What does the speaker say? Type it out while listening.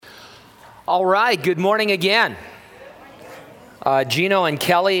All right, good morning again. Gino and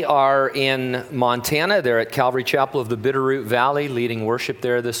Kelly are in Montana. They're at Calvary Chapel of the Bitterroot Valley leading worship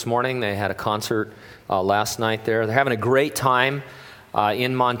there this morning. They had a concert last night there. They're having a great time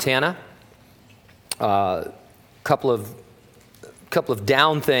in Montana. Couple of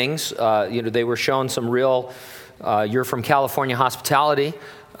down things. They were shown some real, you're from California hospitality.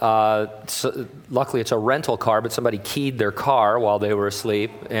 So luckily it's a rental car, but somebody keyed their car while they were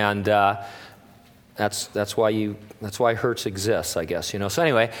asleep, and that's why Hertz exists, I guess. So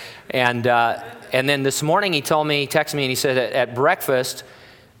anyway, and then this morning he texted me, and he said at breakfast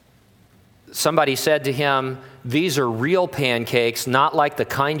somebody said to him, "These are real pancakes, not like the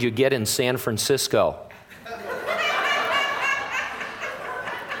kind you get in San Francisco."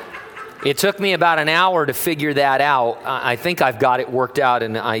 It took me about an hour to figure that out. I think I've got it worked out,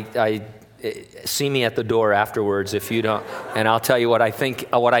 and I see me at the door afterwards if you don't, and I'll tell you what I think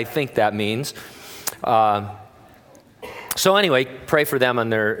that means. So anyway, pray for them on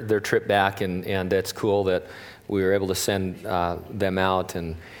their trip back, and it's cool that we were able to send them out,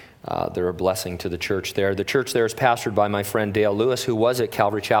 and they're a blessing to the church there. The church there is pastored by my friend Dale Lewis, who was at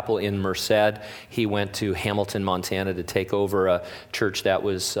Calvary Chapel in Merced. He went to Hamilton, Montana to take over a church that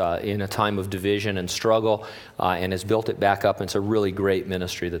was in a time of division and struggle, and has built it back up. And it's a really great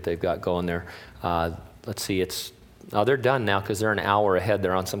ministry that they've got going there. Let's see, they're done now because they're an hour ahead.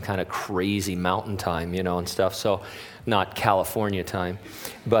 They're on some kind of crazy mountain time, and stuff. So not California time.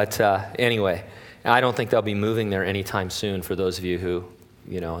 But anyway, I don't think they'll be moving there anytime soon for those of you who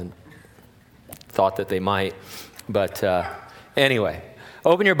and thought that they might. But anyway,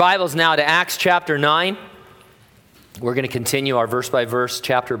 open your Bibles now to Acts chapter 9. We're going to continue our verse-by-verse,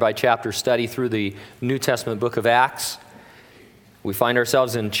 chapter-by-chapter study through the New Testament book of Acts. We find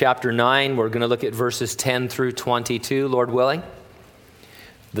ourselves in chapter 9. We're going to look at verses 10 through 22, Lord willing.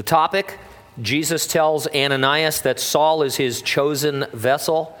 The topic, Jesus tells Ananias that Saul is his chosen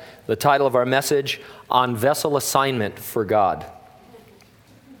vessel. The title of our message, On Vessel Assignment for God.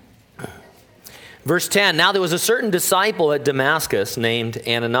 Verse 10, now there was a certain disciple at Damascus named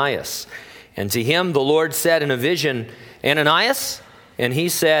Ananias. And to him the Lord said in a vision, Ananias? And he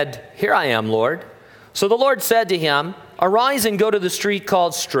said, Here I am, Lord. So the Lord said to him, Arise and go to the street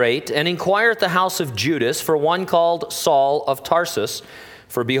called Straight, and inquire at the house of Judas for one called Saul of Tarsus,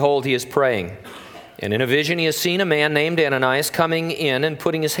 for behold, he is praying. And in a vision he has seen a man named Ananias coming in and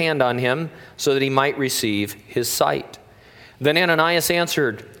putting his hand on him so that he might receive his sight. Then Ananias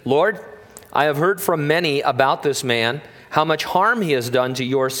answered, Lord, I have heard from many about this man, how much harm he has done to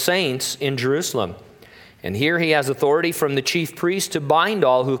your saints in Jerusalem. And here he has authority from the chief priest to bind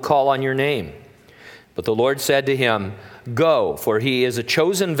all who call on your name. But the Lord said to him, Go, for he is a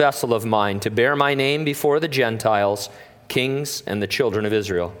chosen vessel of mine to bear my name before the Gentiles, kings, and the children of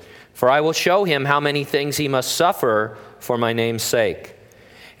Israel. For I will show him how many things he must suffer for my name's sake.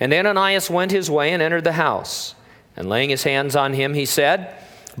 And Ananias went his way and entered the house. And laying his hands on him, he said,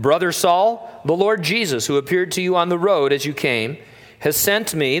 Brother Saul, the Lord Jesus, who appeared to you on the road as you came, has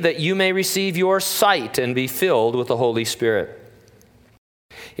sent me that you may receive your sight and be filled with the Holy Spirit.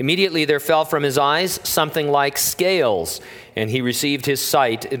 Immediately there fell from his eyes something like scales, and he received his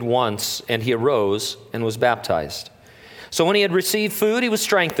sight at once, and he arose and was baptized. So when he had received food, he was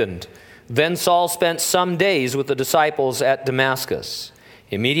strengthened. Then Saul spent some days with the disciples at Damascus.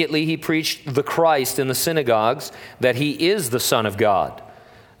 Immediately he preached the Christ in the synagogues, that he is the Son of God.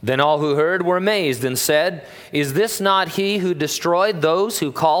 Then all who heard were amazed and said, Is this not he who destroyed those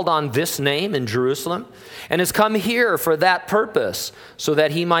who called on this name in Jerusalem, and has come here for that purpose, so that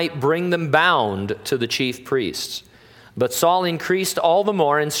he might bring them bound to the chief priests? But Saul increased all the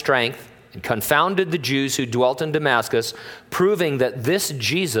more in strength and confounded the Jews who dwelt in Damascus, proving that this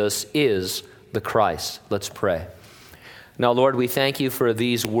Jesus is the Christ. Let's pray. Now, Lord, we thank you for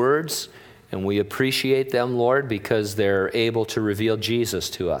these words. And we appreciate them, Lord, because they're able to reveal Jesus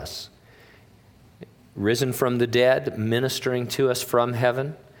to us. Risen from the dead, ministering to us from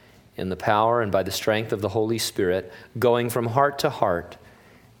heaven in the power and by the strength of the Holy Spirit, going from heart to heart,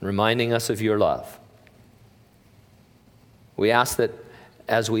 reminding us of your love. We ask that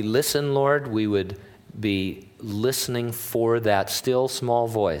as we listen, Lord, we would be listening for that still small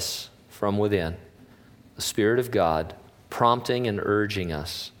voice from within, the Spirit of God, prompting and urging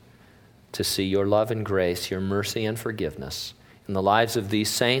us to see your love and grace, your mercy and forgiveness in the lives of these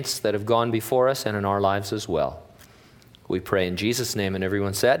saints that have gone before us and in our lives as well. We pray in Jesus' name, and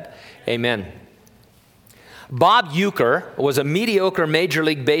everyone said, Amen. Bob Uecker was a mediocre Major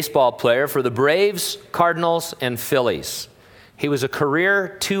League Baseball player for the Braves, Cardinals, and Phillies. He was a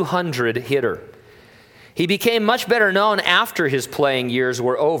career .200 hitter. He became much better known after his playing years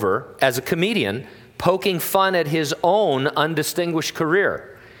were over as a comedian, poking fun at his own undistinguished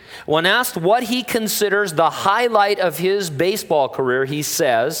career. When asked what he considers the highlight of his baseball career, he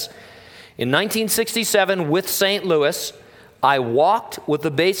says, in 1967 with St. Louis, I walked with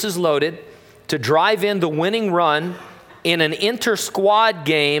the bases loaded to drive in the winning run in an inter-squad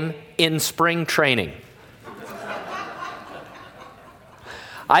game in spring training.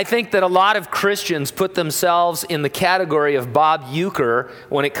 I think that a lot of Christians put themselves in the category of Bob Uecker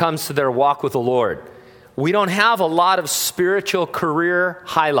when it comes to their walk with the Lord. We don't have a lot of spiritual career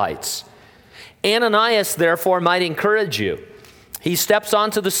highlights. Ananias, therefore, might encourage you. He steps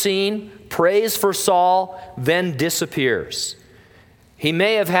onto the scene, prays for Saul, then disappears. He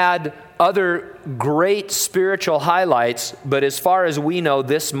may have had other great spiritual highlights, but as far as we know,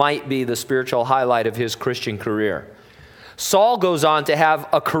 this might be the spiritual highlight of his Christian career. Saul goes on to have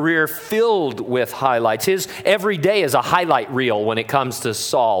a career filled with highlights. His every day is a highlight reel when it comes to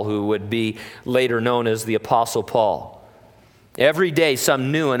Saul, who would be later known as the Apostle Paul. Every day,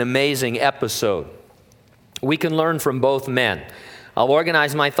 some new and amazing episode. We can learn from both men. I'll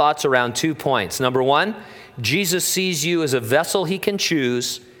organize my thoughts around 2 points. Number 1, Jesus sees you as a vessel he can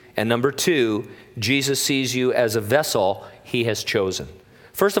choose. And number 2, Jesus sees you as a vessel he has chosen.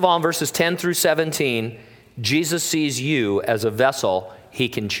 First of all, in verses 10 through 17, Jesus sees you as a vessel he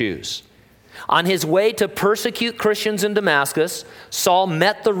can choose. On his way to persecute Christians in Damascus, Saul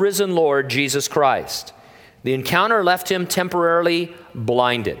met the risen Lord Jesus Christ. The encounter left him temporarily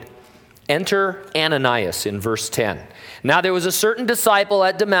blinded. Enter Ananias in verse 10. Now there was a certain disciple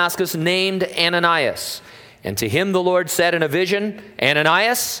at Damascus named Ananias. And to him the Lord said in a vision,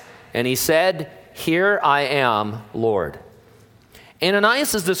 Ananias? And he said, Here I am, Lord.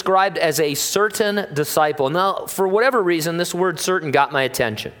 Ananias is described as a certain disciple. Now, for whatever reason, this word certain got my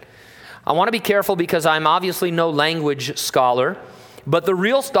attention. I want to be careful because I'm obviously no language scholar, but the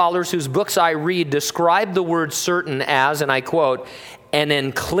real scholars whose books I read describe the word certain as, and I quote, an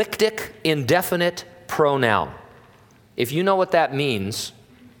enclitic indefinite pronoun. If you know what that means,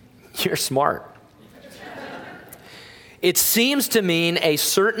 you're smart. It seems to mean a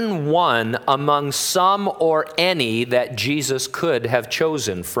certain one among some or any that Jesus could have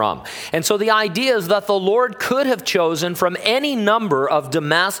chosen from. And so the idea is that the Lord could have chosen from any number of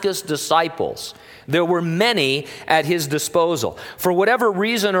Damascus disciples. There were many at his disposal. For whatever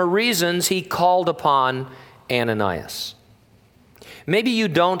reason or reasons, he called upon Ananias. Maybe you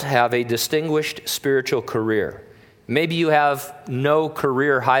don't have a distinguished spiritual career. Maybe you have no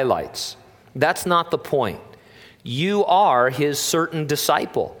career highlights. That's not the point. You are his certain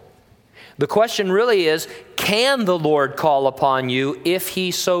disciple. The question really is, can the Lord call upon you if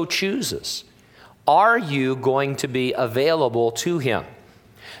he so chooses? Are you going to be available to him?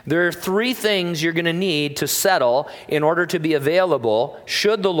 There are 3 things you're going to need to settle in order to be available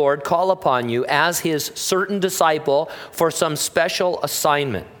should the Lord call upon you as his certain disciple for some special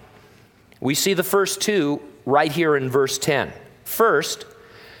assignment. We see the first 2 right here in verse 10. First,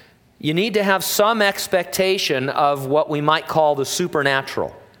 you need to have some expectation of what we might call the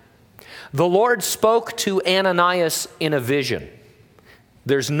supernatural. The Lord spoke to Ananias in a vision.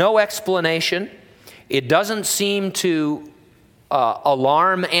 There's no explanation. It doesn't seem to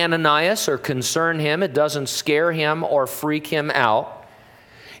alarm Ananias or concern him. It doesn't scare him or freak him out.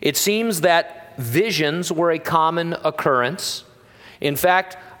 It seems that visions were a common occurrence. In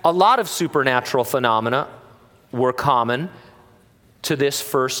fact, a lot of supernatural phenomena were common to this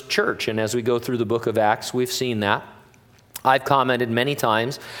first church. And as we go through the book of Acts, we've seen that. I've commented many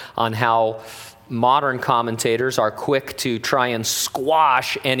times on how modern commentators are quick to try and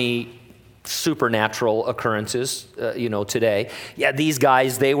squash any supernatural occurrences, today. Yeah, these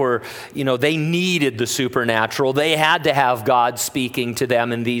guys, they were, they needed the supernatural. They had to have God speaking to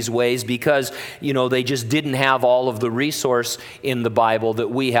them in these ways because, they just didn't have all of the resource in the Bible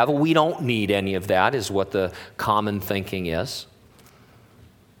that we have. We don't need any of that, is what the common thinking is.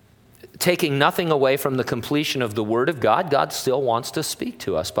 Taking nothing away from the completion of the Word of God, God still wants to speak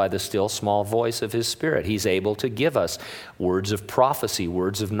to us by the still small voice of His Spirit. He's able to give us words of prophecy,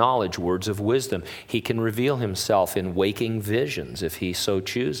 words of knowledge, words of wisdom. He can reveal Himself in waking visions if He so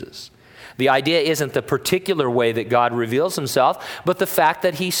chooses. The idea isn't the particular way that God reveals Himself, but the fact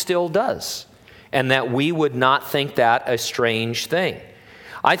that He still does, and that we would not think that a strange thing.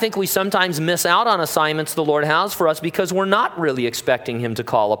 I think we sometimes miss out on assignments the Lord has for us because we're not really expecting Him to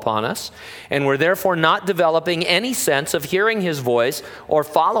call upon us, and we're therefore not developing any sense of hearing His voice or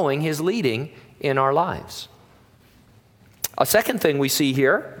following His leading in our lives. A second thing we see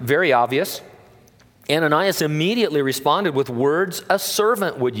here, very obvious, Ananias immediately responded with words a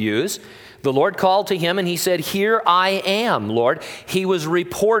servant would use. The Lord called to him and he said, "Here I am, Lord." He was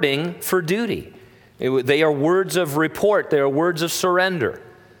reporting for duty. They are words of report. They are words of surrender.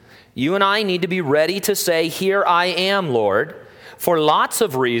 You and I need to be ready to say, "Here I am, Lord." For lots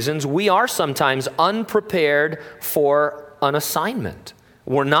of reasons, we are sometimes unprepared for an assignment.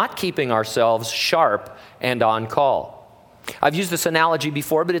 We're not keeping ourselves sharp and on call. I've used this analogy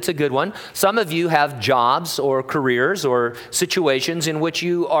before, but it's a good one. Some of you have jobs or careers or situations in which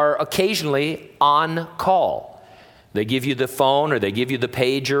you are occasionally on call. They give you the phone or they give you the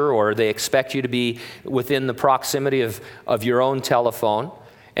pager or they expect you to be within the proximity of your own telephone.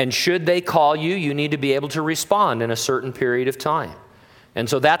 And should they call you, you need to be able to respond in a certain period of time. And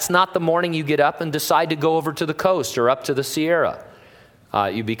so that's not the morning you get up and decide to go over to the coast or up to the Sierra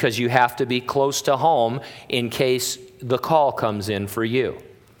because you have to be close to home in case the call comes in for you.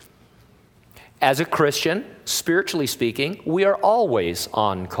 As a Christian, spiritually speaking, we are always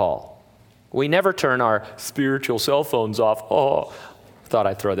on call. We never turn our spiritual cell phones off. Oh, thought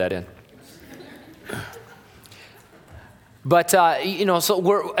I'd throw that in. But,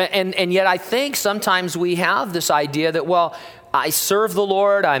 so and yet I think sometimes we have this idea that, well, I serve the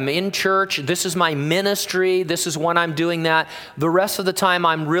Lord, I'm in church, this is my ministry, this is when I'm doing that. The rest of the time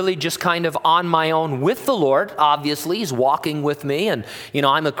I'm really just kind of on my own with the Lord. Obviously, He's walking with me and,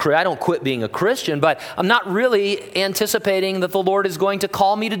 I don't quit being a Christian, but I'm not really anticipating that the Lord is going to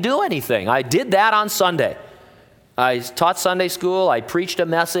call me to do anything. I did that on Sunday. I taught Sunday school, I preached a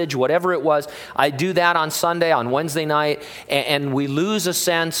message, whatever it was. I do that on Sunday, on Wednesday night, and we lose a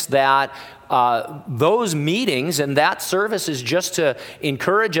sense that those meetings and that service is just to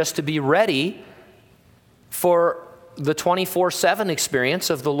encourage us to be ready for the 24/7 experience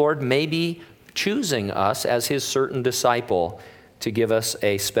of the Lord maybe choosing us as His certain disciple to give us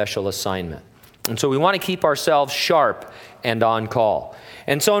a special assignment. And so we want to keep ourselves sharp and on call.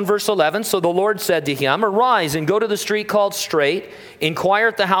 And so in verse 11, so the Lord said to him, "Arise and go to the street called Straight, inquire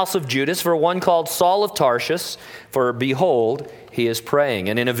at the house of Judas for one called Saul of Tarsus, for behold, he is praying.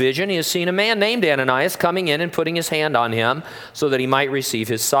 And in a vision he has seen a man named Ananias coming in and putting his hand on him so that he might receive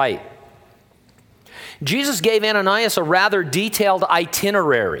his sight." Jesus gave Ananias a rather detailed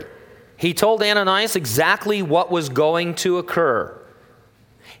itinerary. He told Ananias exactly what was going to occur.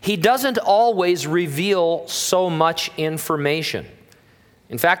 He doesn't always reveal so much information.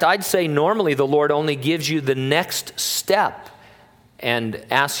 In fact, I'd say normally the Lord only gives you the next step and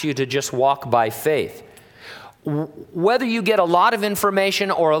asks you to just walk by faith. Whether you get a lot of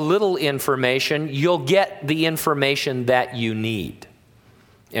information or a little information, you'll get the information that you need.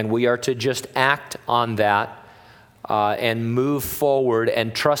 And we are to just act on that and move forward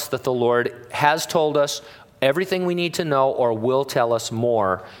and trust that the Lord has told us everything we need to know or will tell us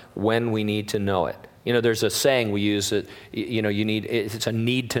more when we need to know it. There's a saying we use that, it's a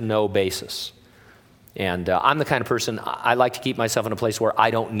need-to-know basis. And I'm the kind of person, I like to keep myself in a place where I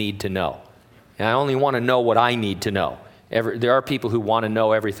don't need to know. And I only want to know what I need to know. There are people who want to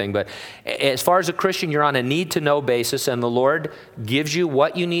know everything, but as far as a Christian, you're on a need-to-know basis, and the Lord gives you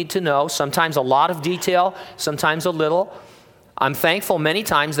what you need to know, sometimes a lot of detail, sometimes a little. I'm thankful many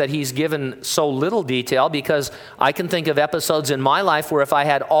times that He's given so little detail, because I can think of episodes in my life where if I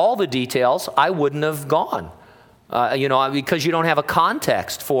had all the details, I wouldn't have gone. Because you don't have a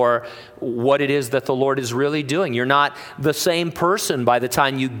context for what it is that the Lord is really doing. You're not the same person by the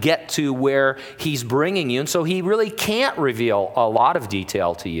time you get to where He's bringing you. And so He really can't reveal a lot of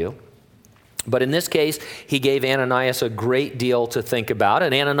detail to you. But in this case, He gave Ananias a great deal to think about.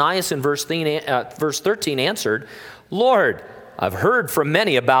 And Ananias in verse 13 answered, "Lord, I've heard from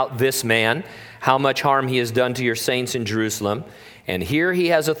many about this man, how much harm he has done to your saints in Jerusalem. And here he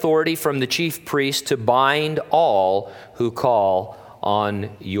has authority from the chief priest to bind all who call on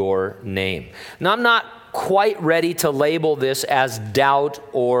your name." Now, I'm not quite ready to label this as doubt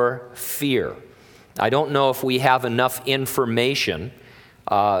or fear. I don't know if we have enough information.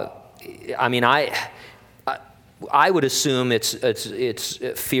 I would assume it's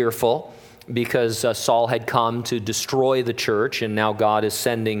fearful, because Saul had come to destroy the church, and now God is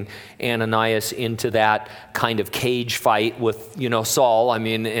sending Ananias into that kind of cage fight with, Saul.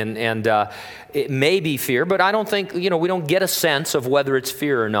 It may be fear, but I don't think, we don't get a sense of whether it's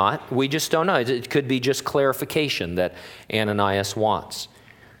fear or not. We just don't know. It could be just clarification that Ananias wants.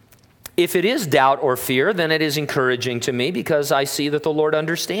 If it is doubt or fear, then it is encouraging to me, because I see that the Lord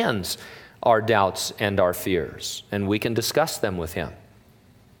understands our doubts and our fears, and we can discuss them with Him.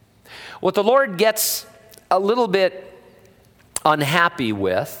 What the Lord gets a little bit unhappy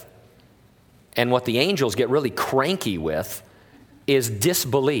with, and what the angels get really cranky with, is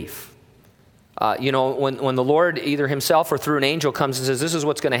disbelief. When the Lord either himself or through an angel comes and says, this is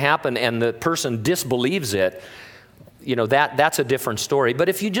what's going to happen, and the person disbelieves it, that's a different story. But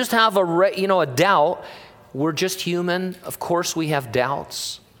if you just have a doubt, we're just human. Of course we have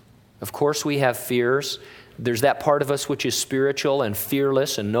doubts. Of course we have fears. There's that part of us which is spiritual and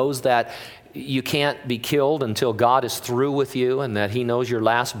fearless and knows that you can't be killed until God is through with you and that he knows your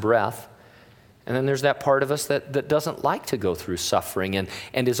last breath. And then there's that part of us that doesn't like to go through suffering and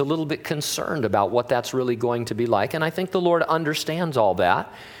is a little bit concerned about what that's really going to be like. And I think the Lord understands all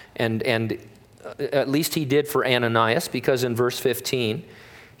that. And at least he did for Ananias, because in verse 15,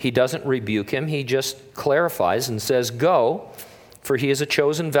 he doesn't rebuke him. He just clarifies and says, "Go, for he is a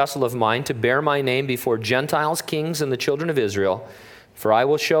chosen vessel of mine to bear my name before Gentiles, kings, and the children of Israel. For I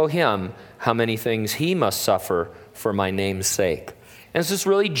will show him how many things he must suffer for my name's sake." And this is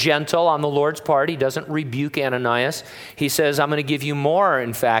really gentle on the Lord's part. He doesn't rebuke Ananias. He says, I'm going to give you more,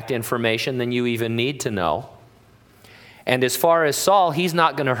 in fact, information than you even need to know. And as far as Saul, he's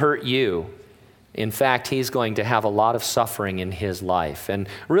not going to hurt you. In fact, he's going to have a lot of suffering in his life. And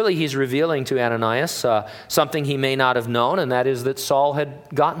really, he's revealing to Ananias something he may not have known, and that is that Saul had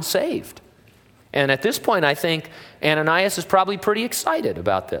gotten saved. And at this point, I think Ananias is probably pretty excited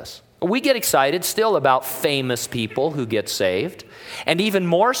about this. We get excited still about famous people who get saved, and even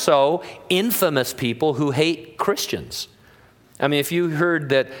more so, infamous people who hate Christians. I mean, if you heard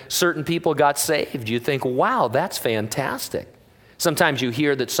that certain people got saved, you think, wow, that's fantastic. Sometimes you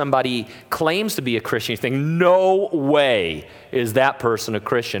hear that somebody claims to be a Christian, you think, no way is that person a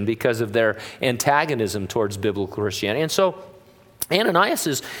Christian because of their antagonism towards biblical Christianity. And so Ananias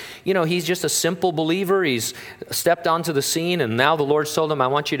is, he's just a simple believer. He's stepped onto the scene, and now the Lord's told him,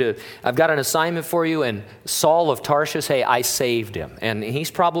 I've got an assignment for you. And Saul of Tarshish, hey, I saved him. And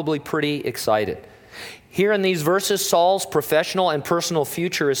he's probably pretty excited. Here in these verses, Saul's professional and personal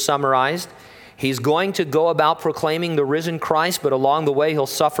future is summarized. He's going to go about proclaiming the risen Christ, but along the way, he'll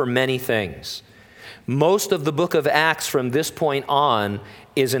suffer many things. Most of the book of Acts from this point on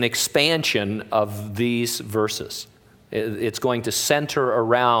is an expansion of these verses. It's going to center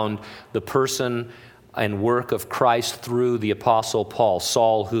around the person and work of Christ through the Apostle Paul,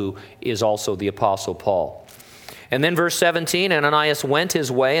 Saul, who is also the Apostle Paul. And then verse 17, Ananias went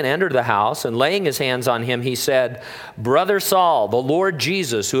his way and entered the house, and laying his hands on him, he said, "Brother Saul, the Lord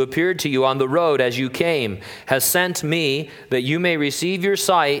Jesus, who appeared to you on the road as you came, has sent me that you may receive your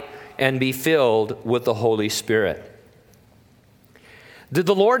sight and be filled with the Holy Spirit." Did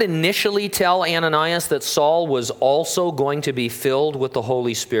the Lord initially tell Ananias that Saul was also going to be filled with the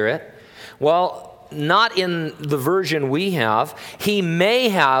Holy Spirit? Well, not in the version we have. He may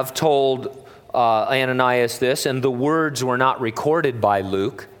have told Ananias this, and the words were not recorded by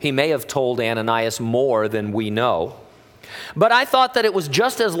Luke. He may have told Ananias more than we know. But I thought that it was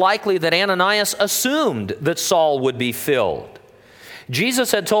just as likely that Ananias assumed that Saul would be filled.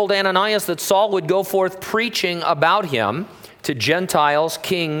 Jesus had told Ananias that Saul would go forth preaching about him to Gentiles,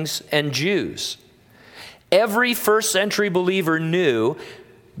 kings, and Jews. Every first century believer knew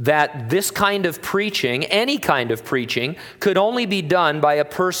that this kind of preaching, any kind of preaching, could only be done by a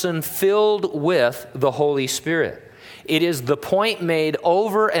person filled with the Holy Spirit. It is the point made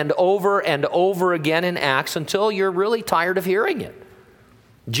over and over and over again in Acts until you're really tired of hearing it.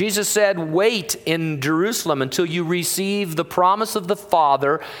 Jesus said, "Wait in Jerusalem until you receive the promise of the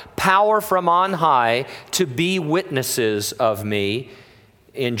Father, power from on high, to be witnesses of me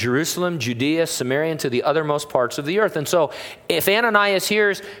in Jerusalem, Judea, Samaria, and to the uttermost parts of the earth." And so if Ananias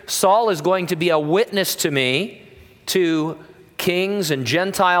hears, Saul is going to be a witness to me, to kings and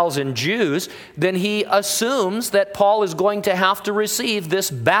Gentiles and Jews, then he assumes that Paul is going to have to receive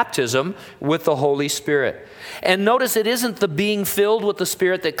this baptism with the Holy Spirit. And notice it isn't the being filled with the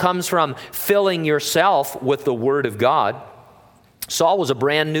Spirit that comes from filling yourself with the Word of God. Saul was a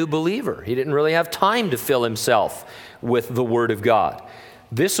brand new believer. He didn't really have time to fill himself with the Word of God.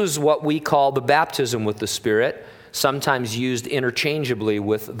 This is what we call the baptism with the Spirit, sometimes used interchangeably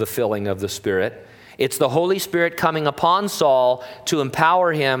with the filling of the Spirit. It's the Holy Spirit coming upon Saul to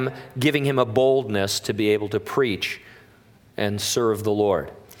empower him, giving him a boldness to be able to preach and serve the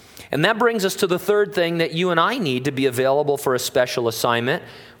Lord. And that brings us to the third thing that you and I need to be available for a special assignment.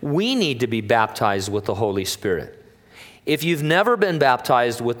 We need to be baptized with the Holy Spirit. If you've never been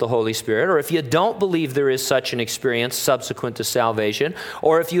baptized with the Holy Spirit, or if you don't believe there is such an experience subsequent to salvation,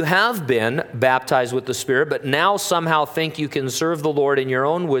 or if you have been baptized with the Spirit, but now somehow think you can serve the Lord in your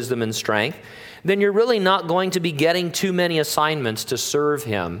own wisdom and strength, then you're really not going to be getting too many assignments to serve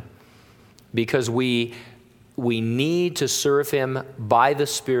Him, because we need to serve Him by the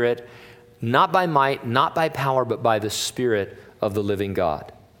Spirit, not by might, not by power, but by the Spirit of the living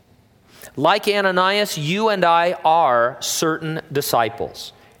God. Like Ananias, you and I are certain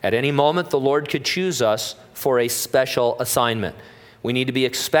disciples. At any moment, the Lord could choose us for a special assignment. We need to be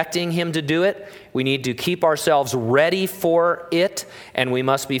expecting him to do it. We need to keep ourselves ready for it, and we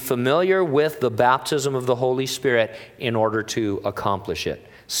must be familiar with the baptism of the Holy Spirit in order to accomplish it.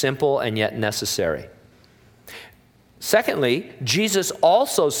 Simple and yet necessary. Secondly, Jesus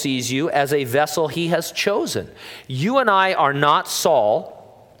also sees you as a vessel he has chosen. You and I are not Saul.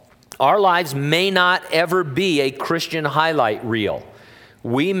 Our lives may not ever be a Christian highlight reel.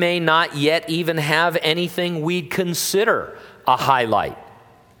 We may not yet even have anything we'd consider a highlight.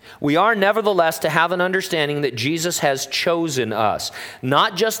 We are nevertheless to have an understanding that Jesus has chosen us.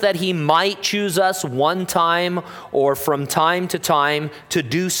 Not just that he might choose us one time or from time to time to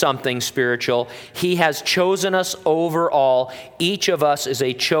do something spiritual. He has chosen us overall. Each of us is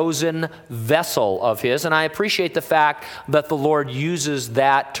a chosen vessel of his. And I appreciate the fact that the Lord uses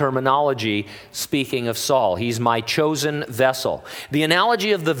that terminology speaking of Saul. He's my chosen vessel. The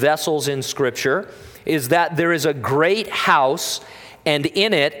analogy of the vessels in Scripture is that there is a great house, and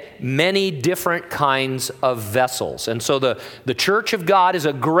in it, many different kinds of vessels. And so the church of God is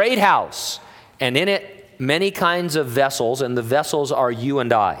a great house, and in it, many kinds of vessels, and the vessels are you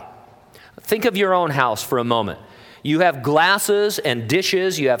and I. Think of your own house for a moment. You have glasses and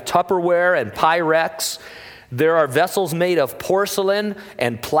dishes, you have Tupperware and Pyrex. There are vessels made of porcelain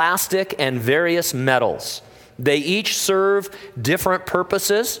and plastic and various metals. They each serve different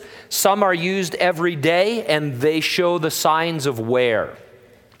purposes. Some are used every day, and they show the signs of wear.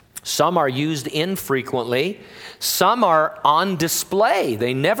 Some are used infrequently. Some are on display.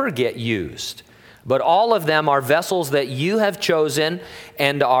 They never get used. But all of them are vessels that you have chosen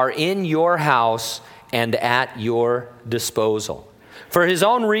and are in your house and at your disposal. For his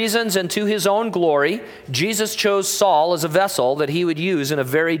own reasons and to his own glory, Jesus chose Saul as a vessel that he would use in a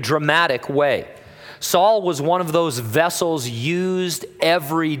very dramatic way. Saul was one of those vessels used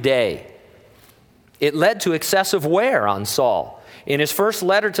every day. It led to excessive wear on Saul. In his first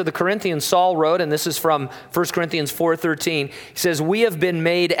letter to the Corinthians, Saul wrote, and this is from 1 Corinthians 4:13, he says, "We have been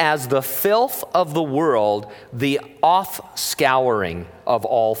made as the filth of the world, the off-scouring of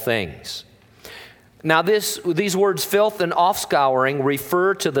all things." Now these words, filth and off-scouring,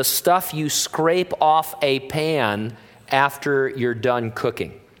 refer to the stuff you scrape off a pan after you're done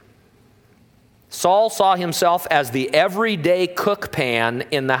cooking. Saul saw himself as the everyday cook pan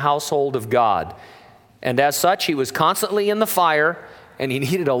in the household of God. And as such, he was constantly in the fire, and he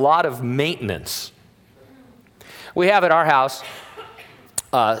needed a lot of maintenance. We have at our house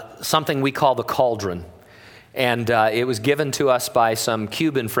something we call the cauldron. And it was given to us by some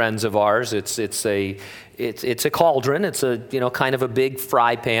Cuban friends of ours. It's a cauldron. It's a kind of a big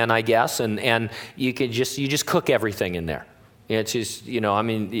fry pan, I guess, and you just cook everything in there. It's just,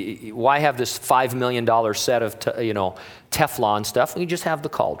 why have this $5 million set of, Teflon stuff? We just have the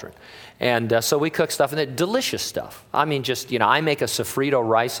cauldron. And so we cook stuff in there, delicious stuff. I mean, I make a sofrito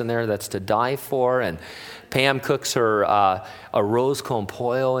rice in there that's to die for, and Pam cooks her arroz con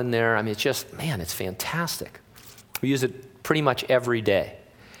pollo in there. I mean, it's fantastic. We use it pretty much every day.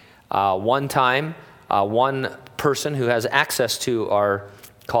 One time, one person who has access to our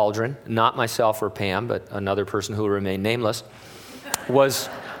cauldron, not myself or Pam, but another person who will remain nameless, was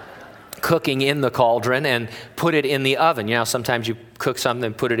cooking in the cauldron and put it in the oven. Sometimes you cook something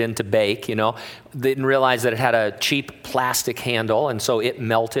and put it in to bake, Didn't realize that it had a cheap plastic handle, and so it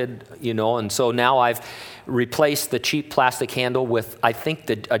melted, and so now I've replaced the cheap plastic handle with, I think,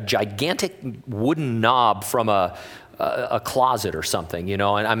 a gigantic wooden knob from a closet or something,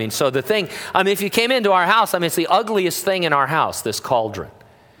 and so the thing, if you came into our house, it's the ugliest thing in our house, this cauldron.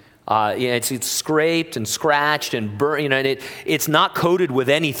 It's scraped and scratched and burnt. It's not coated with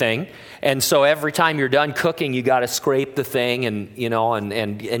anything, and so every time you're done cooking, you got to scrape the thing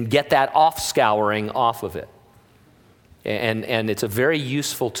and get that off scouring off of it. And it's a very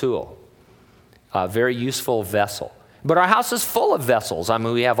useful tool, a very useful vessel. But our house is full of vessels.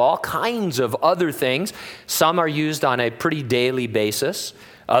 We have all kinds of other things. Some are used on a pretty daily basis.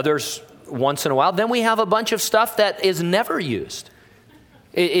 Others once in a while. Then we have a bunch of stuff that is never used.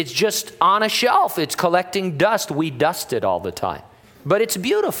 It's just on a shelf. It's collecting dust. We dust it all the time. But it's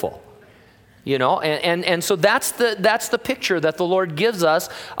beautiful, and so that's the picture that the Lord gives us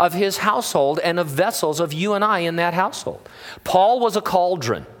of his household and of vessels of you and I in that household. Paul was a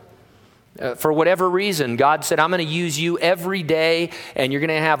cauldron. For whatever reason, God said, I'm going to use you every day, and you're going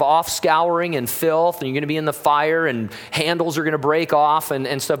to have off-scouring and filth, and you're going to be in the fire, and handles are going to break off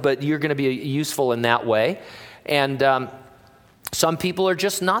and stuff, but you're going to be useful in that way. And some people are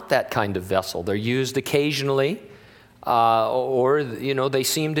just not that kind of vessel. They're used occasionally, or they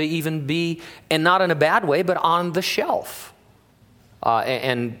seem to even be, and not in a bad way, but on the shelf.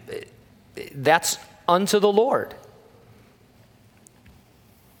 And that's unto the Lord.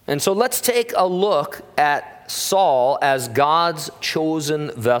 And so let's take a look at Saul as God's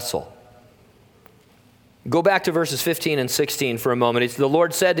chosen vessel. Go back to verses 15 and 16 for a moment. The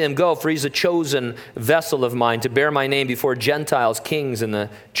Lord said to him, "Go, for he's a chosen vessel of mine to bear my name before Gentiles, kings, and the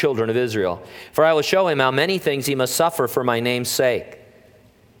children of Israel. For I will show him how many things he must suffer for my name's sake."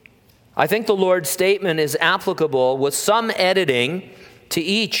 I think the Lord's statement is applicable with some editing to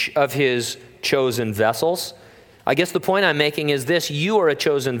each of his chosen vessels. I guess the point I'm making is this: you are a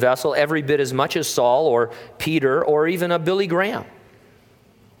chosen vessel every bit as much as Saul or Peter or even a Billy Graham.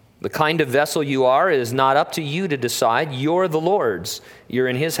 The kind of vessel you are is not up to you to decide. You're the Lord's. You're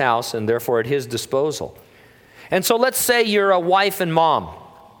in his house and therefore at his disposal. And so let's say you're a wife and mom.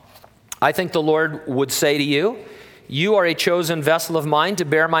 I think the Lord would say to you, you are a chosen vessel of mine to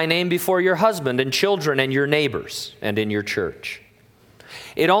bear my name before your husband and children and your neighbors and in your church.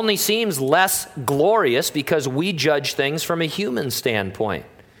 It only seems less glorious because we judge things from a human standpoint.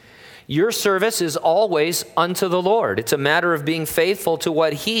 Your service is always unto the Lord. It's a matter of being faithful to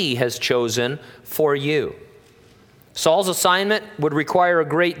what he has chosen for you. Saul's assignment would require a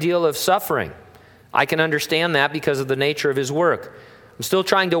great deal of suffering. I can understand that because of the nature of his work. I'm still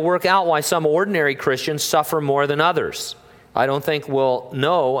trying to work out why some ordinary Christians suffer more than others. I don't think we'll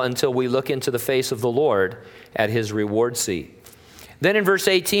know until we look into the face of the Lord at his reward seat. Then in verse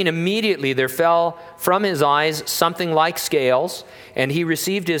 18, immediately there fell from his eyes something like scales, and he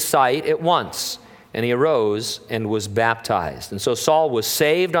received his sight at once, and he arose and was baptized. And so Saul was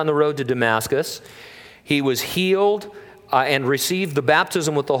saved on the road to Damascus. He was healed and received the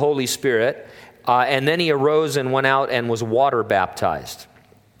baptism with the Holy Spirit, and then he arose and went out and was water baptized.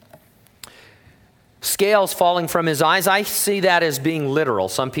 Scales falling from his eyes, I see that as being literal.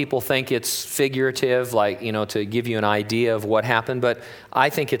 Some people think it's figurative, to give you an idea of what happened, but I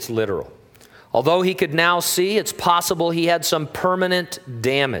think it's literal. Although he could now see, it's possible he had some permanent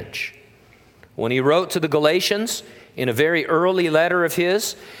damage. When he wrote to the Galatians, in a very early letter of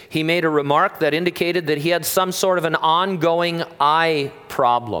his, he made a remark that indicated that he had some sort of an ongoing eye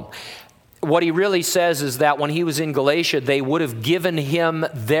problem. What he really says is that when he was in Galatia, they would have given him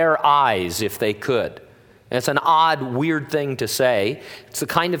their eyes if they could. And it's an odd, weird thing to say. It's the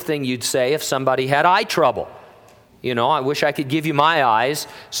kind of thing you'd say if somebody had eye trouble. I wish I could give you my eyes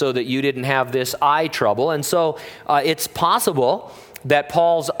so that you didn't have this eye trouble. And so it's possible that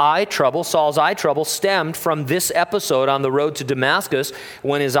Saul's eye trouble, stemmed from this episode on the road to Damascus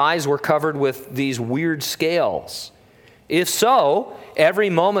when his eyes were covered with these weird scales. If so, every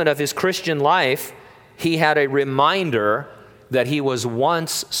moment of his Christian life, he had a reminder that he was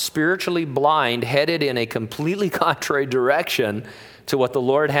once spiritually blind, headed in a completely contrary direction to what the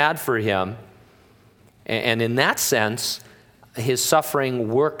Lord had for him. And in that sense, his suffering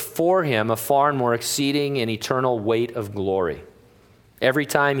worked for him a far more exceeding and eternal weight of glory. Every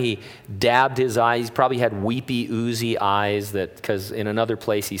time he dabbed his eyes, he probably had weepy, oozy eyes, because in another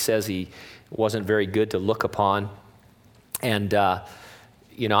place he says he wasn't very good to look upon. And,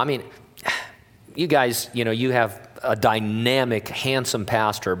 you guys, you have a dynamic, handsome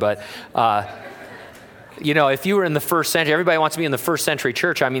pastor, but, if you were in the first century, everybody wants to be in the first century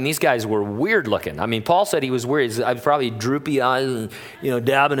church. These guys were weird looking. Paul said he was weird. He's probably droopy eyes and,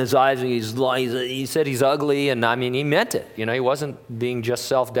 dabbing his eyes, and he said he's ugly, and he meant it. He wasn't being just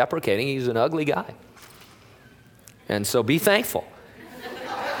self-deprecating. He's an ugly guy. And so be thankful.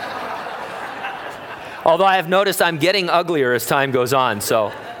 Although I have noticed I'm getting uglier as time goes on,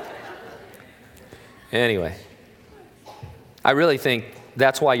 so. Anyway, I really think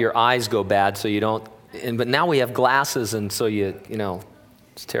that's why your eyes go bad, so you don't, but now we have glasses, and so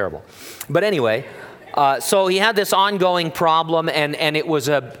it's terrible. But anyway, so he had this ongoing problem, and it was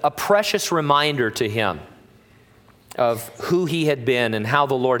a precious reminder to him of who he had been and how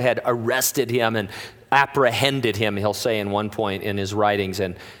the Lord had arrested him and apprehended him, he'll say in one point in his writings,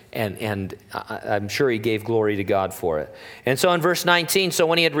 and I'm sure he gave glory to God for it. And so in verse 19, so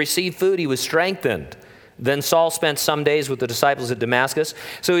when he had received food, he was strengthened. Then Saul spent some days with the disciples at Damascus.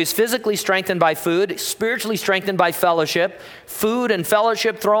 So he's physically strengthened by food, spiritually strengthened by fellowship. Food and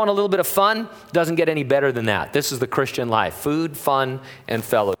fellowship, throw in a little bit of fun, doesn't get any better than that. This is the Christian life: food, fun, and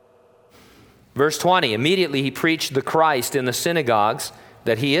fellowship. Verse 20, immediately he preached the Christ in the synagogues,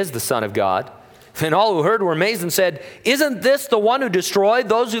 that he is the Son of God. And all who heard were amazed and said, "Isn't this the one who destroyed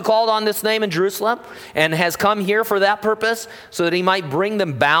those who called on this name in Jerusalem, and has come here for that purpose, so that he might bring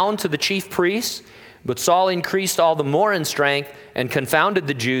them bound to the chief priests?" But Saul increased all the more in strength and confounded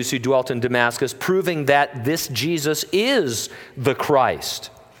the Jews who dwelt in Damascus, proving that this Jesus is the Christ.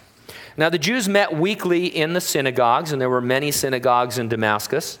 Now the Jews met weekly in the synagogues, and there were many synagogues in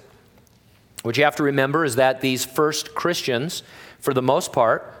Damascus. What you have to remember is that these first Christians, for the most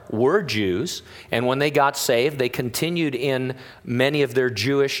part, were Jews, and when they got saved, they continued in many of their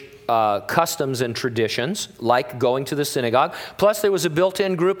Jewish customs and traditions, like going to the synagogue. Plus, there was a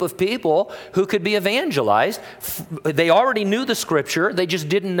built-in group of people who could be evangelized. They already knew the Scripture, they just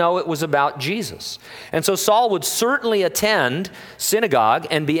didn't know it was about Jesus. And so Saul would certainly attend synagogue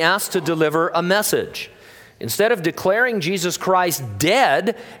and be asked to deliver a message. Instead of declaring Jesus Christ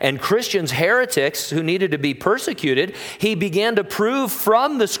dead and Christians heretics who needed to be persecuted, he began to prove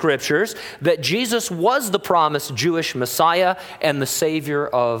from the Scriptures that Jesus was the promised Jewish Messiah and the Savior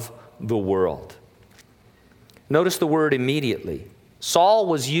of the world. Notice the word immediately. Saul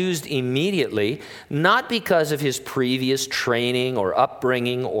was used immediately, not because of his previous training or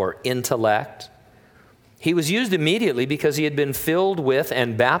upbringing or intellect. He was used immediately because he had been filled with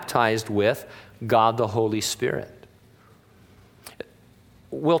and baptized with God the Holy Spirit.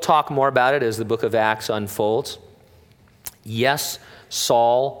 We'll talk more about it as the book of Acts unfolds. Yes,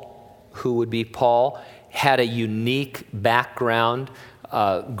 Saul, who would be Paul, had a unique background,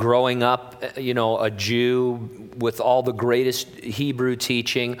 growing up, a Jew with all the greatest Hebrew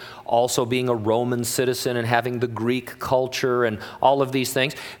teaching, also being a Roman citizen and having the Greek culture and all of these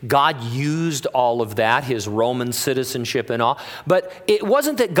things. God used all of that, his Roman citizenship and all. But it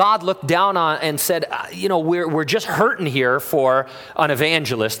wasn't that God looked down on and said, we're just hurting here for an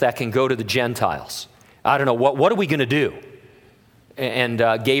evangelist that can go to the Gentiles. I don't know, what are we going to do? And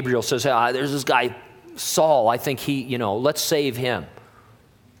Gabriel says, there's this guy, Saul, I think let's save him.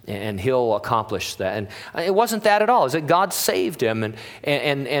 And he'll accomplish that. And it wasn't that at all. It was that God saved him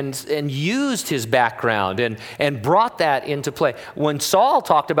and used his background and brought that into play. When Saul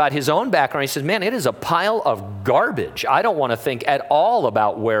talked about his own background, he said, man, it is a pile of garbage. I don't want to think at all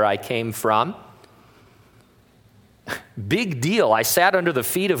about where I came from. Big deal. I sat under the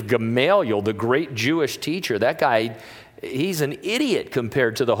feet of Gamaliel, the great Jewish teacher. That guy, he's an idiot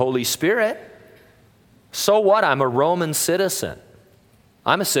compared to the Holy Spirit. So what? I'm a Roman citizen.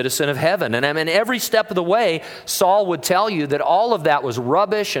 I'm a citizen of heaven. And every step of the way, Saul would tell you that all of that was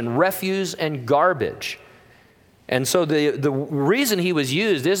rubbish and refuse and garbage. And so the reason he was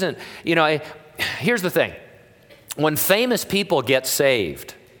used isn't, here's the thing. When famous people get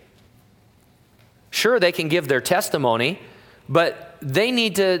saved, sure, they can give their testimony, but they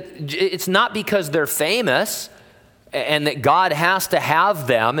need to, it's not because they're famous and that God has to have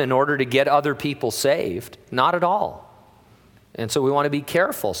them in order to get other people saved. Not at all. And so we want to be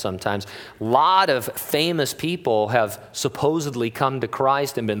careful sometimes. A lot of famous people have supposedly come to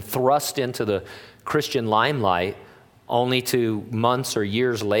Christ and been thrust into the Christian limelight, only to months or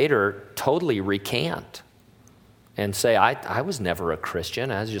years later totally recant and say, I was never a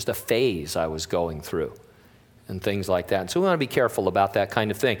Christian. I was just a phase I was going through and things like that. And so we want to be careful about that kind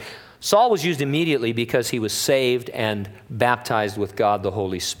of thing. Saul was used immediately because he was saved and baptized with God the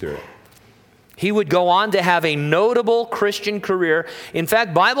Holy Spirit. He would go on to have a notable Christian career. In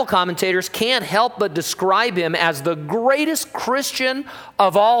fact, Bible commentators can't help but describe him as the greatest Christian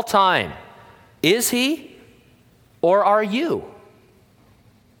of all time. Is he? Or are you?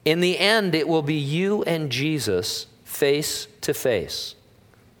 In the end, it will be you and Jesus face to face.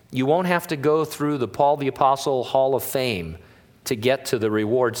 You won't have to go through the Paul the Apostle Hall of Fame to get to the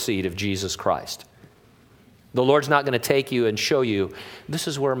reward seat of Jesus Christ. The Lord's not going to take you and show you, this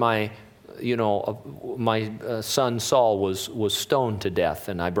is where my son Saul was stoned to death,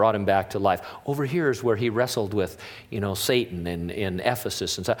 and I brought him back to life. Over here is where he wrestled with, Satan in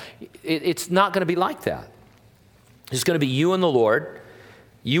Ephesus and stuff. It's not going to be like that. It's going to be you and the Lord.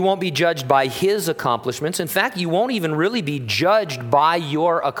 You won't be judged by his accomplishments. In fact, you won't even really be judged by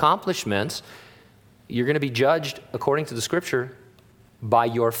your accomplishments. You're going to be judged, according to the Scripture, by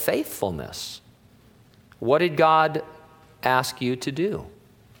your faithfulness. What did God ask you to do?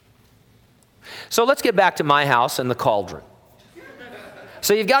 So let's get back to my house and the cauldron.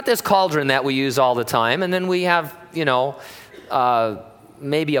 So you've got this cauldron that we use all the time, and then we have,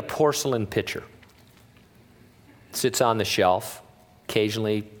 maybe a porcelain pitcher. It sits on the shelf.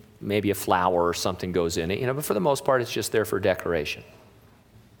 Occasionally, maybe a flower or something goes in it, but for the most part, it's just there for decoration.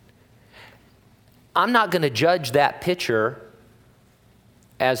 I'm not going to judge that pitcher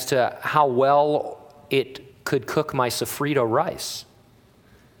as to how well it could cook my sofrito rice,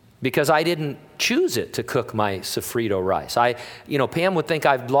 because I didn't choose it to cook my sofrito rice. Pam would think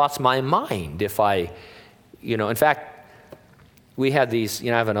I've lost my mind if in fact, we had these, we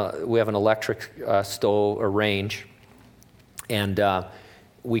have an electric stove or range, and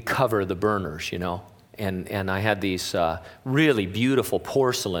we cover the burners, And I had these really beautiful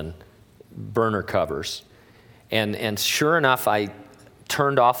porcelain burner covers. And sure enough, I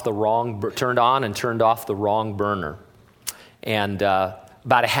turned on and turned off the wrong burner. And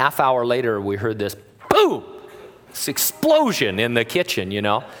about a half hour later, we heard this boom, this explosion in the kitchen,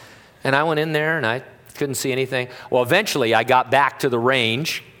 And I went in there and I couldn't see anything. Well, eventually I got back to the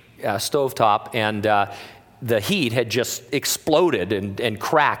range, stovetop, and the heat had just exploded and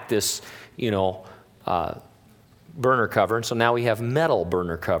cracked this, burner cover. And so now we have metal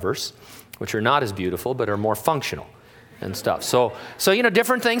burner covers, which are not as beautiful, but are more functional and stuff. So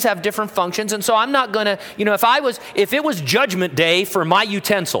different things have different functions. And so I'm not going to, if it was Judgment Day for my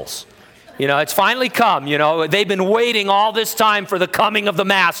utensils, it's finally come, they've been waiting all this time for the coming of the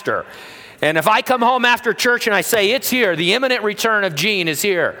Master. And if I come home after church and I say, it's here, the imminent return of Gene is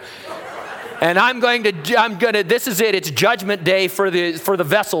here. And I'm going to, this is it, it's Judgment Day for the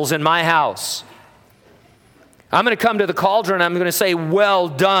vessels in my house. I'm going to come to the cauldron, I'm going to say, well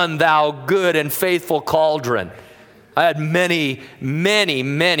done, thou good and faithful cauldron. I had many, many,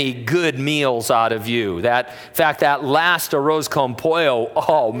 many good meals out of you. In fact, that last arroz con pollo,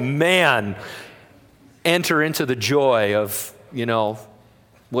 oh man, enter into the joy of,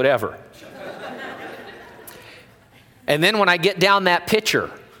 whatever. And then when I get down that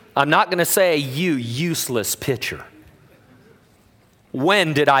pitcher, I'm not going to say, you useless pitcher.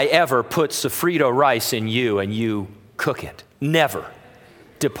 When did I ever put sofrito rice in you and you cook it? Never.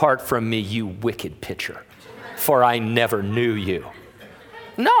 Depart from me, you wicked pitcher, for I never knew you.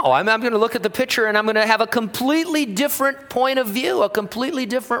 No, I'm going to look at the pitcher and I'm going to have a completely different point of view, a completely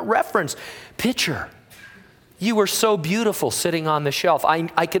different reference. Pitcher, you were so beautiful sitting on the shelf.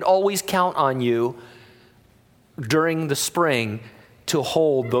 I could always count on you during the spring to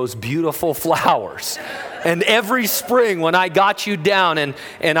hold those beautiful flowers. And every spring when I got you down, and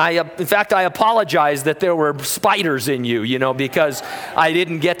I apologize that there were spiders in you, because I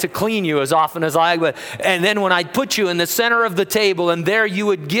didn't get to clean you as often as I would. And then when I put you in the center of the table, and there you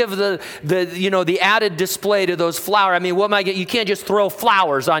would give the added display to those flowers. I mean, you can't just throw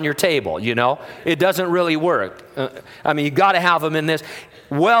flowers on your table, It doesn't really work. You got to have them in this.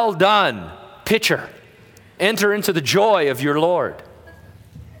 Well done, pitcher. Enter into the joy of your Lord.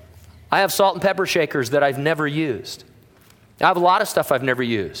 I have salt and pepper shakers that I've never used. I have a lot of stuff I've never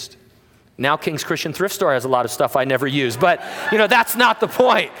used. Now King's Christian Thrift Store has a lot of stuff I never used, but that's not the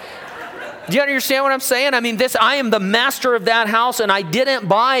point. Do you understand what I'm saying? I am the master of that house, and I didn't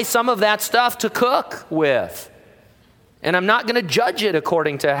buy some of that stuff to cook with. And I'm not going to judge it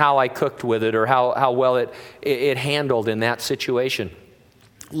according to how I cooked with it or how well it handled in that situation.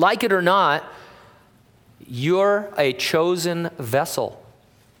 Like it or not, you're a chosen vessel.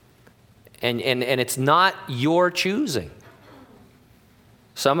 And it's not your choosing.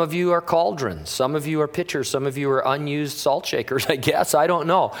 Some of you are cauldrons. Some of you are pitchers. Some of you are unused salt shakers, I guess. I don't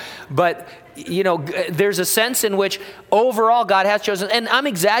know. But, there's a sense in which overall God has chosen. And I'm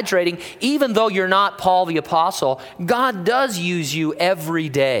exaggerating. Even though you're not Paul the Apostle, God does use you every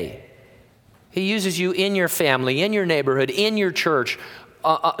day. He uses you in your family, in your neighborhood, in your church.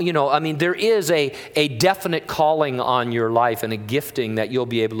 There is a definite calling on your life and a gifting that you'll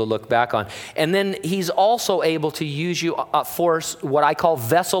be able to look back on. And then he's also able to use you for what I call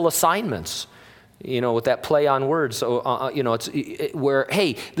vessel assignments, with that play on words. So, it's where,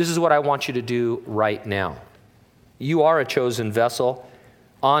 hey, this is what I want you to do right now. You are a chosen vessel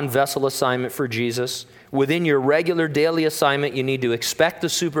on vessel assignment for Jesus. Within your regular daily assignment, you need to expect the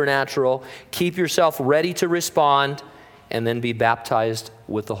supernatural, keep yourself ready to respond, and then be baptized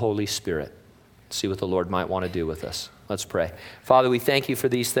with the Holy Spirit. See what the Lord might want to do with us. Let's pray. Father, we thank you for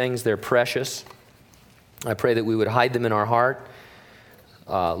these things. They're precious. I pray that we would hide them in our heart,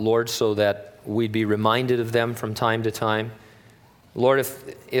 Lord, so that we'd be reminded of them from time to time. Lord,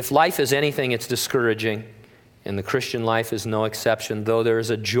 if life is anything, it's discouraging, and the Christian life is no exception, though there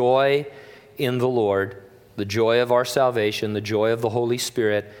is a joy in the Lord, the joy of our salvation, the joy of the Holy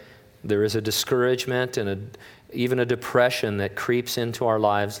Spirit, there is a discouragement and even a depression that creeps into our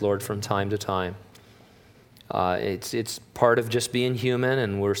lives, Lord, from time to time. It's part of just being human,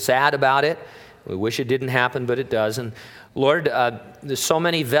 and we're sad about it. We wish it didn't happen, but it does. And Lord, there's so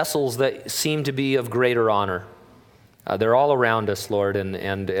many vessels that seem to be of greater honor. They're all around us, Lord, and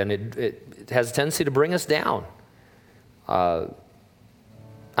it has a tendency to bring us down. I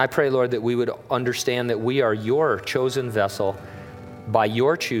pray, Lord, that we would understand that we are your chosen vessel. By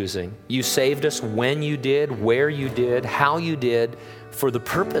your choosing, you saved us when you did, where you did, how you did, for the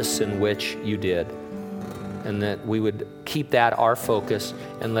purpose in which you did. and that we would keep that our focus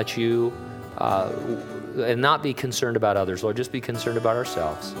and let you, and not be concerned about others, Lord, just be concerned about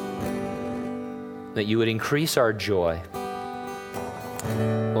ourselves. That you would increase our joy.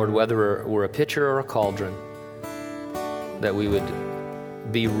 Lord, whether we're a pitcher or a cauldron, that we would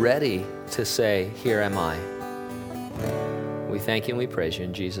be ready to say, here am I. We thank you and we praise you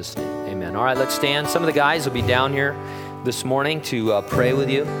in Jesus' name. Amen. All right, let's stand. Some of the guys will be down here this morning to pray with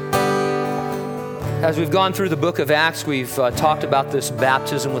you. As we've gone through the book of Acts, we've talked about this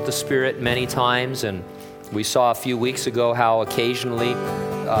baptism with the Spirit many times, and we saw a few weeks ago how occasionally,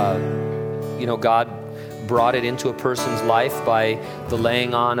 God brought it into a person's life by the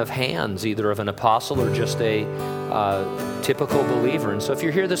laying on of hands, either of an apostle or just a typical believer. And so if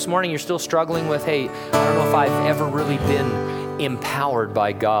you're here this morning, you're still struggling with, hey, I don't know if I've ever really been empowered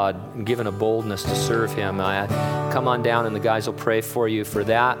by God and given a boldness to serve Him, come on down and the guys will pray for you for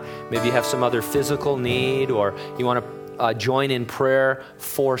that. Maybe you have some other physical need, or you want to join in prayer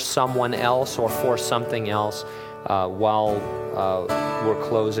for someone else or for something else while we're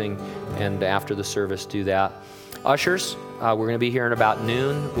closing, and after the service, do that. Ushers, we're going to be here in about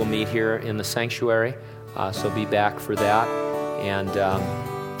noon. We'll meet here in the sanctuary, so be back for that. And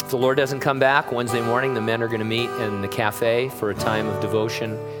if the Lord doesn't come back, Wednesday morning, the men are going to meet in the cafe for a time of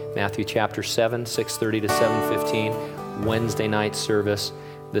devotion. Matthew chapter 7, 6:30 to 7:15, Wednesday night service.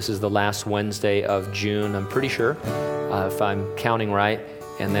 This is the last Wednesday of June, I'm pretty sure, if I'm counting right.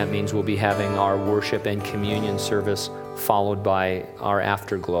 And that means we'll be having our worship and communion service followed by our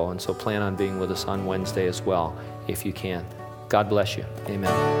afterglow. And so plan on being with us on Wednesday as well, if you can. God bless you.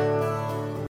 Amen.